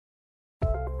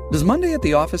Does Monday at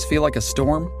the office feel like a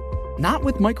storm? Not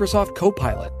with Microsoft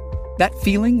Copilot. That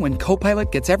feeling when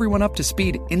Copilot gets everyone up to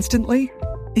speed instantly?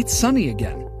 It's sunny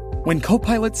again. When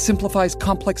Copilot simplifies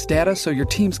complex data so your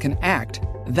teams can act,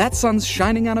 that sun's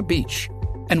shining on a beach.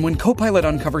 And when Copilot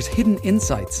uncovers hidden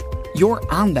insights, you're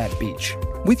on that beach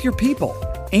with your people,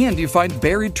 and you find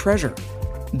buried treasure.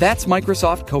 That's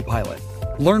Microsoft Copilot.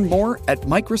 Learn more at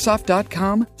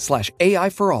Microsoft.com/AI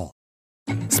for all.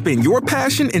 Spin your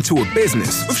passion into a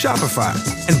business with Shopify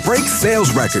and break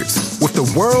sales records with the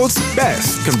world's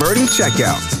best converting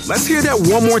checkout. Let's hear that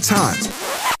one more time.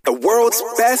 The world's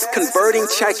best converting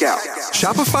checkout.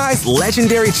 Shopify's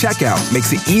legendary checkout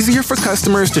makes it easier for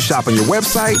customers to shop on your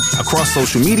website, across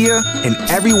social media, and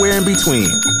everywhere in between.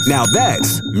 Now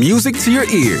that's music to your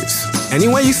ears. Any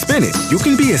way you spin it, you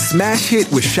can be a smash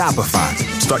hit with Shopify.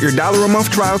 Start your $1 a month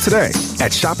trial today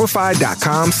at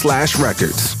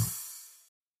shopify.com/records.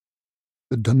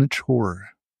 The Dunwich Horror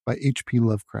by H.P.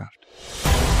 Lovecraft.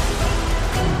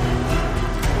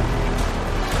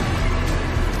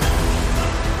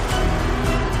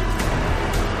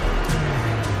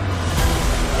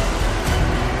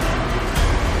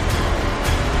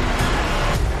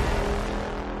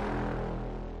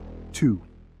 Two.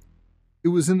 It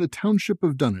was in the township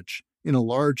of Dunwich, in a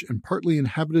large and partly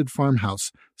inhabited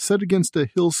farmhouse set against a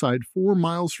hillside 4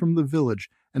 miles from the village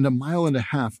and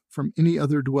 1.5 miles from any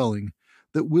other dwelling,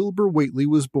 that Wilbur Whately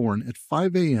was born at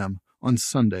 5 a.m. on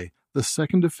Sunday, the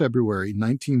 2nd of February,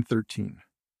 1913.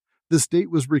 This date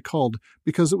was recalled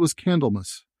because it was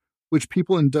Candlemas, which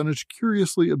people in Dunwich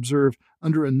curiously observe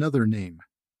under another name,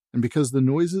 and because the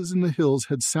noises in the hills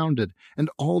had sounded and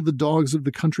all the dogs of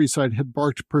the countryside had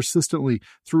barked persistently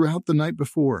throughout the night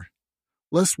before.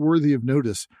 Less worthy of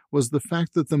notice was the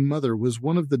fact that the mother was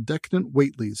one of the decadent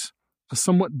Whateleys, a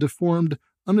somewhat deformed,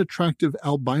 unattractive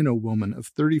albino woman of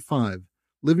 35,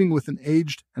 living with an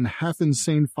aged and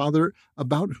half-insane father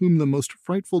about whom the most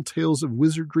frightful tales of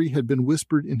wizardry had been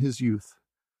whispered in his youth.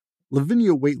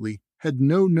 Lavinia Whately had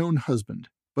no known husband,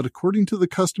 but according to the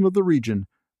custom of the region,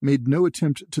 made no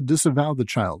attempt to disavow the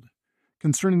child,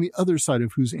 concerning the other side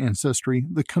of whose ancestry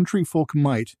the country folk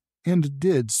might, and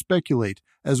did, speculate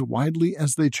as widely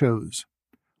as they chose.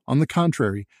 On the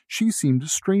contrary, she seemed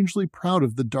strangely proud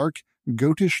of the dark,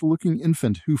 goatish-looking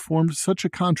infant who formed such a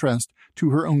contrast to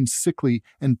her own sickly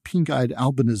and pink-eyed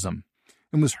albinism,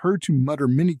 and was heard to mutter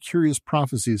many curious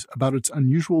prophecies about its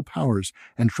unusual powers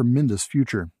and tremendous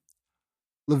future.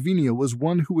 Lavinia was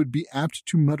one who would be apt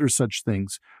to mutter such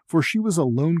things, for she was a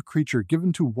lone creature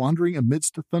given to wandering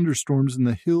amidst thunderstorms in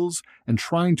the hills and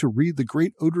trying to read the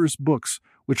great odorous books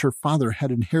which her father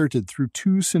had inherited through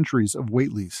 2 centuries of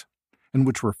Whateleys, and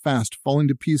which were fast falling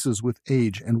to pieces with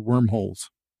age and wormholes.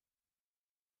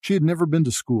 She had never been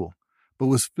to school, but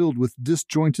was filled with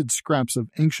disjointed scraps of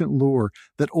ancient lore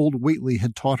that old Whately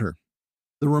had taught her.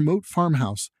 The remote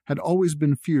farmhouse had always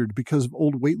been feared because of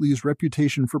old Whately's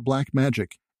reputation for black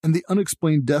magic, and the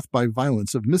unexplained death by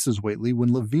violence of Mrs. Whately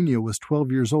when Lavinia was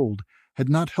 12 years old had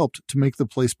not helped to make the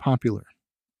place popular.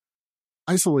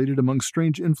 Isolated among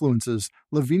strange influences,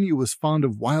 Lavinia was fond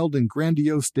of wild and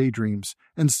grandiose daydreams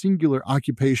and singular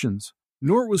occupations,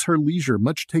 nor was her leisure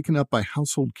much taken up by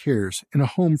household cares in a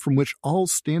home from which all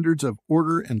standards of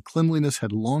order and cleanliness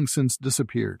had long since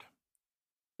disappeared.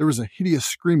 There was a hideous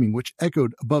screaming which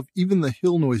echoed above even the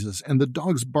hill noises and the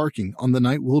dogs barking on the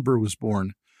night Wilbur was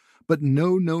born, but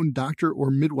no known doctor or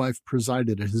midwife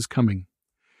presided at his coming.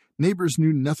 Neighbors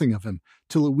knew nothing of him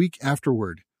till a week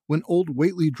afterward, when old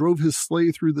Whately drove his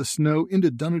sleigh through the snow into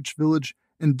Dunwich village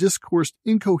and discoursed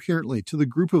incoherently to the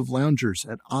group of loungers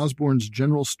at Osborne's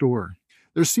general store.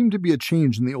 There seemed to be a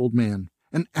change in the old man,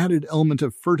 an added element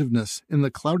of furtiveness in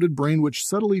the clouded brain which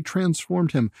subtly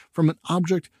transformed him from an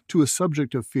object to a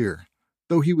subject of fear,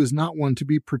 though he was not one to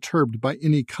be perturbed by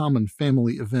any common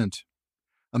family event.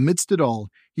 Amidst it all,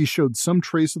 he showed some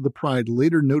trace of the pride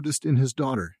later noticed in his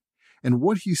daughter, and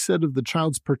what he said of the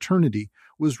child's paternity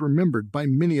was remembered by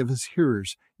many of his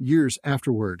hearers years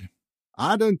afterward.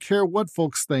 "I don't care what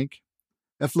folks think.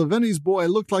 If Lavinia's boy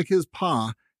looked like his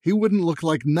pa, he wouldn't look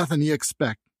like nothing you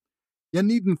expect. You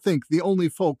needn't think the only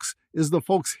folks is the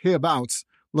folks hereabouts.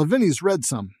 Lavinia's read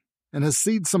some, and has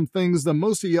seed some things the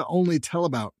most of you only tell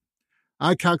about.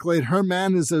 I calculate her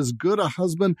man is as good a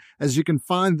husband as you can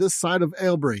find this side of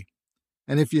Aylbury,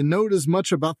 and if you knowed as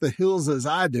much about the hills as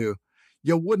I do,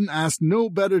 you wouldn't ask no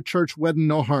better church wedding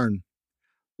nor hern.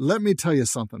 Let me tell you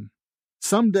something.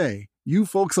 Some day, you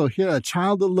folks'll hear a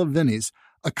child of Lavinia's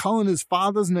a-calling his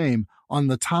father's name on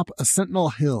the top of Sentinel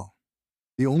Hill."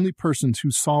 The only persons who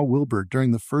saw Wilbur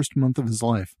during the first month of his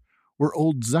life were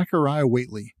old Zechariah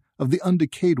Whately of the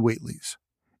undecayed Whateleys,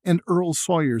 and Earl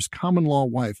Sawyer's common-law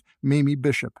wife, Mamie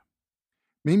Bishop.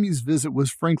 Mamie's visit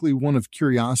was frankly one of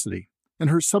curiosity, and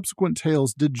her subsequent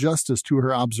tales did justice to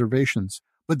her observations,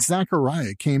 but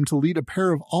Zachariah came to lead a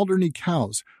pair of Alderney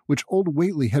cows which old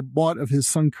Whately had bought of his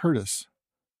son Curtis.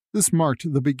 This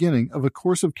marked the beginning of a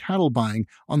course of cattle buying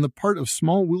on the part of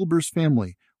small Wilbur's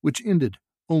family, which ended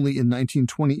only in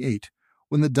 1928,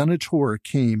 when the Dunwich Horror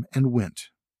came and went.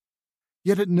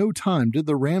 Yet at no time did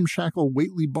the ramshackle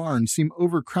Whately barn seem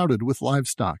overcrowded with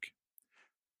livestock.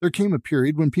 There came a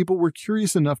period when people were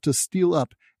curious enough to steal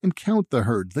up and count the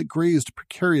herd that grazed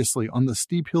precariously on the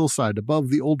steep hillside above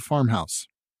the old farmhouse,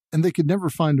 and they could never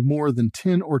find more than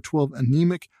 10 or 12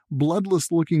 anemic,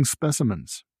 bloodless-looking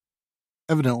specimens.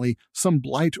 Evidently, some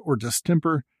blight or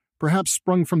distemper, perhaps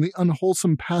sprung from the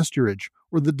unwholesome pasturage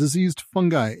or the diseased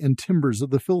fungi and timbers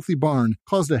of the filthy barn,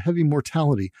 caused a heavy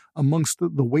mortality amongst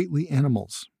the Whately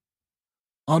animals.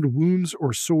 Odd wounds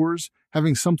or sores,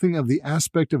 having something of the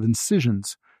aspect of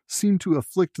incisions, seemed to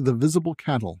afflict the visible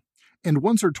cattle, and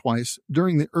once or twice,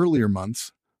 during the earlier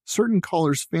months, certain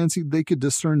callers fancied they could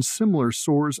discern similar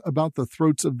sores about the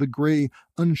throats of the gray,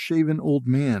 unshaven old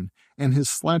man and his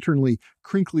slatternly,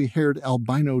 crinkly-haired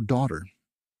albino daughter.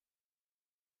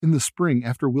 In the spring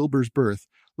after Wilbur's birth,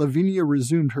 Lavinia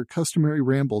resumed her customary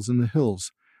rambles in the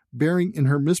hills, bearing in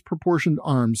her misproportioned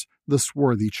arms the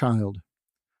swarthy child.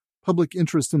 Public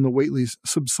interest in the Whateleys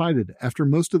subsided after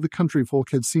most of the country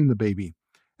folk had seen the baby,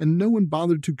 and no one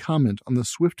bothered to comment on the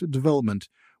swift development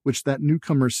which that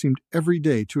newcomer seemed every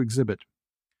day to exhibit.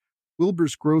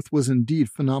 Wilbur's growth was indeed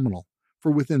phenomenal,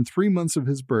 for within 3 months of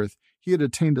his birth he had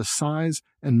attained a size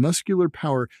and muscular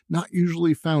power not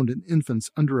usually found in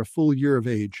infants under a full year of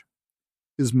age.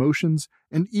 His motions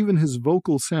and even his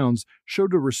vocal sounds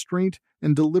showed a restraint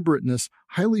and deliberateness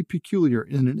highly peculiar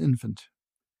in an infant,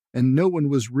 and no one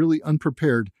was really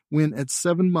unprepared when at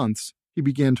 7 months he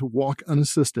began to walk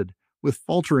unassisted, with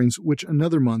falterings which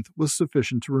another month was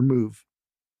sufficient to remove.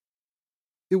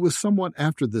 It was somewhat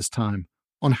after this time,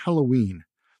 on Halloween,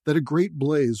 that a great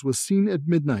blaze was seen at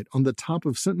midnight on the top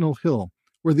of Sentinel Hill,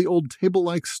 where the old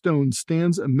table-like stone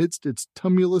stands amidst its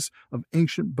tumulus of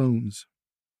ancient bones.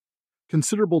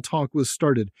 Considerable talk was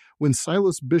started when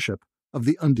Silas Bishop, of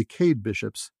the Undecayed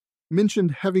Bishops,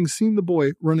 mentioned having seen the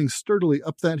boy running sturdily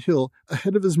up that hill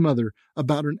ahead of his mother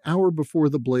about an hour before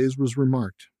the blaze was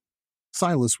remarked.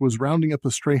 Silas was rounding up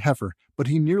a stray heifer, but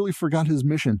he nearly forgot his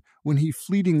mission when he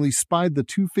fleetingly spied the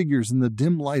 2 figures in the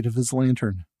dim light of his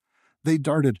lantern. They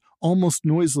darted almost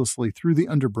noiselessly through the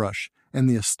underbrush, and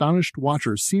the astonished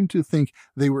watcher seemed to think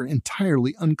they were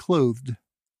entirely unclothed.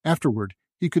 Afterward,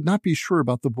 he could not be sure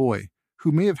about the boy,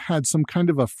 who may have had some kind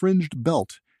of a fringed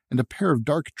belt and a pair of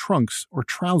dark trunks or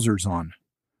trousers on.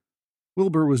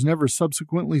 Wilbur was never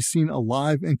subsequently seen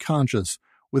alive and conscious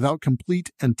without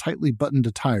complete and tightly buttoned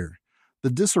attire, the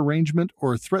disarrangement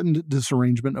or threatened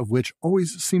disarrangement of which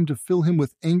always seemed to fill him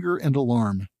with anger and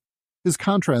alarm. His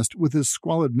contrast with his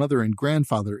squalid mother and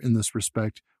grandfather in this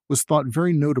respect was thought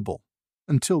very notable,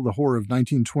 until the horror of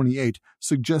 1928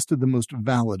 suggested the most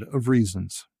valid of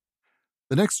reasons.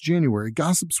 The next January,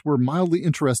 gossips were mildly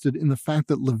interested in the fact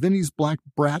that Lavinia's black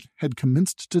brat had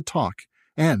commenced to talk,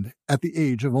 and at the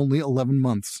age of only 11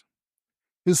 months.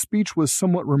 His speech was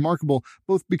somewhat remarkable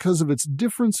both because of its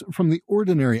difference from the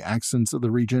ordinary accents of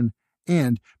the region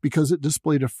and because it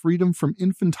displayed a freedom from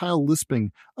infantile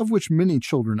lisping of which many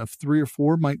children of 3 or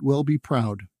 4 might well be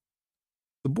proud.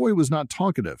 The boy was not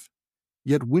talkative,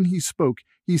 yet when he spoke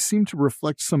he seemed to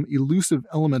reflect some elusive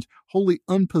element wholly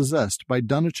unpossessed by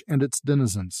Dunwich and its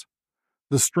denizens.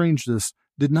 The strangeness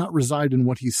did not reside in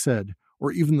what he said,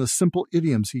 or even the simple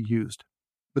idioms he used,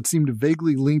 but seemed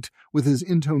vaguely linked with his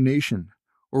intonation,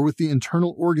 or with the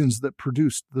internal organs that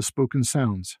produced the spoken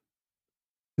sounds.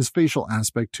 His facial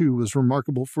aspect, too, was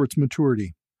remarkable for its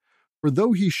maturity, for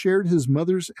though he shared his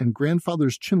mother's and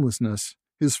grandfather's chinlessness,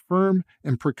 his firm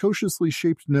and precociously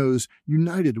shaped nose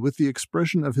united with the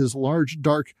expression of his large,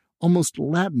 dark, almost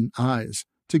Latin eyes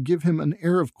to give him an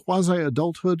air of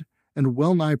quasi-adulthood and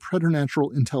well-nigh preternatural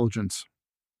intelligence.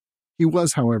 He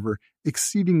was, however,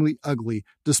 exceedingly ugly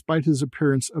despite his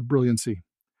appearance of brilliancy,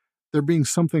 there being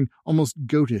something almost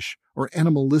goatish or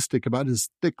animalistic about his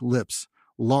thick lips,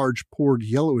 large pored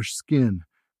yellowish skin,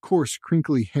 coarse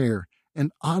crinkly hair,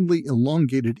 and oddly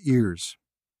elongated ears.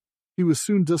 He was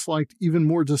soon disliked even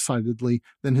more decidedly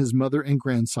than his mother and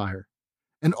grandsire,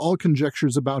 and all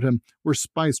conjectures about him were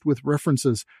spiced with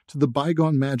references to the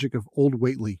bygone magic of old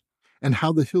Whately, and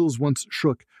how the hills once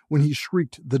shook when he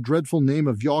shrieked the dreadful name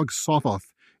of Yog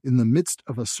Sothoth in the midst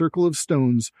of a circle of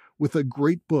stones with a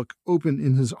great book open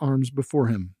in his arms before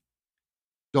him.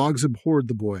 Dogs abhorred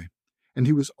the boy, and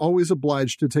he was always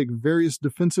obliged to take various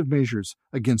defensive measures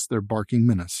against their barking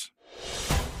menace.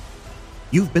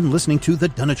 You've been listening to The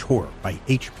Dunwich Horror by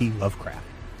H.P. Lovecraft.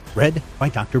 Read by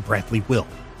Dr. Bradley Will.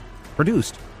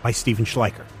 Produced by Stephen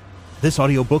Schleicher. This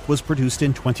audiobook was produced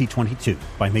in 2022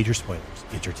 by Major Spoilers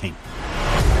Entertainment.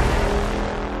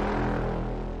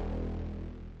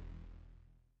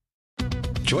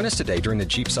 Join us today during the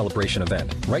Jeep Celebration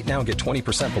event. Right now, get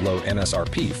 20% below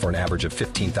MSRP for an average of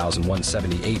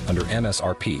 $15,178 under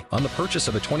MSRP on the purchase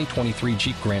of a 2023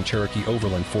 Jeep Grand Cherokee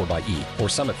Overland 4xE or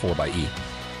Summit 4xE.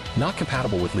 Not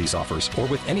compatible with lease offers or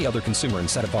with any other consumer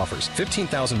incentive offers.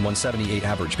 $15,178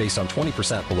 average based on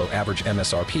 20% below average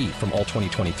MSRP from all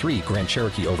 2023 Grand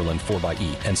Cherokee Overland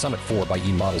 4xE and Summit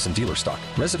 4xE models in dealer stock.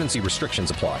 Residency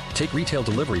restrictions apply. Take retail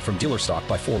delivery from dealer stock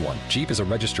by 4/1. Jeep is a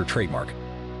registered trademark.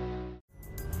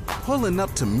 Pulling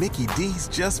up to Mickey D's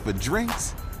just for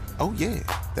drinks? Oh yeah,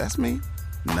 that's me.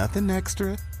 Nothing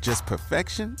extra, just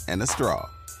perfection and a straw.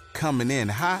 Coming in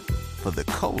hot for the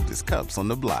coldest cups on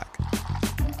the block.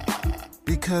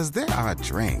 Because there are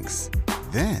drinks.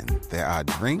 Then there are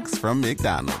drinks from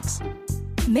McDonald's.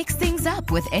 Mix things up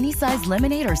with any size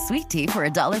lemonade or sweet tea for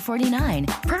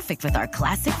 $1.49. Perfect with our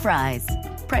classic fries.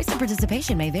 Price and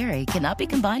participation may vary. Cannot be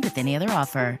combined with any other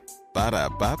offer.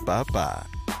 Ba-da-ba-ba-ba.